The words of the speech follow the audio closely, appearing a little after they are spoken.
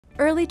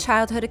Early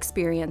childhood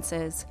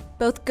experiences,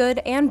 both good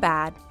and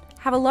bad,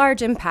 have a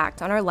large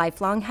impact on our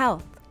lifelong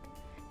health.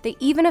 They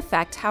even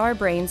affect how our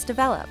brains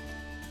develop.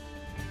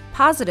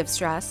 Positive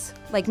stress,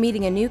 like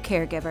meeting a new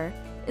caregiver,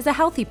 is a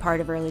healthy part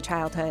of early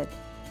childhood.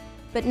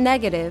 But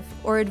negative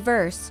or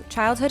adverse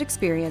childhood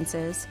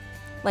experiences,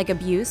 like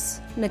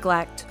abuse,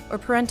 neglect, or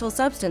parental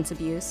substance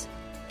abuse,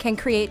 can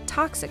create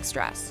toxic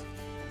stress.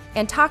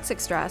 And toxic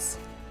stress,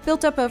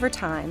 built up over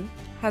time,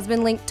 has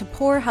been linked to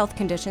poor health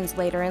conditions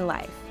later in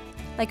life,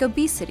 like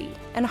obesity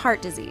and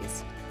heart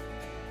disease.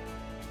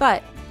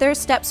 But there are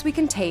steps we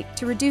can take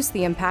to reduce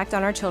the impact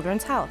on our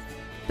children's health.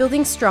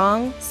 Building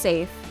strong,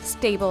 safe,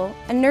 stable,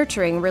 and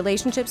nurturing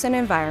relationships and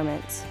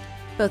environments,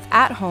 both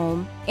at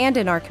home and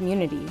in our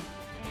community,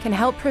 can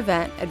help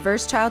prevent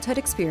adverse childhood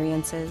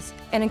experiences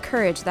and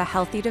encourage the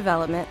healthy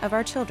development of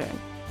our children.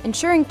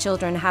 Ensuring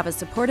children have a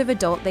supportive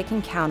adult they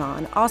can count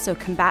on also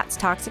combats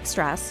toxic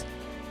stress,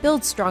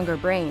 builds stronger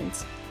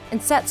brains,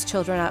 and sets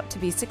children up to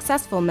be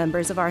successful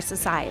members of our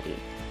society.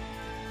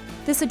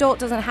 This adult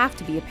doesn't have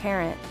to be a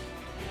parent.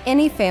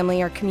 Any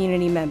family or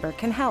community member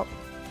can help.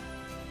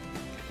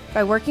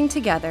 By working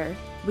together,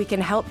 we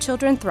can help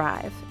children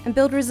thrive and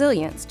build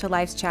resilience to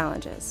life's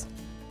challenges.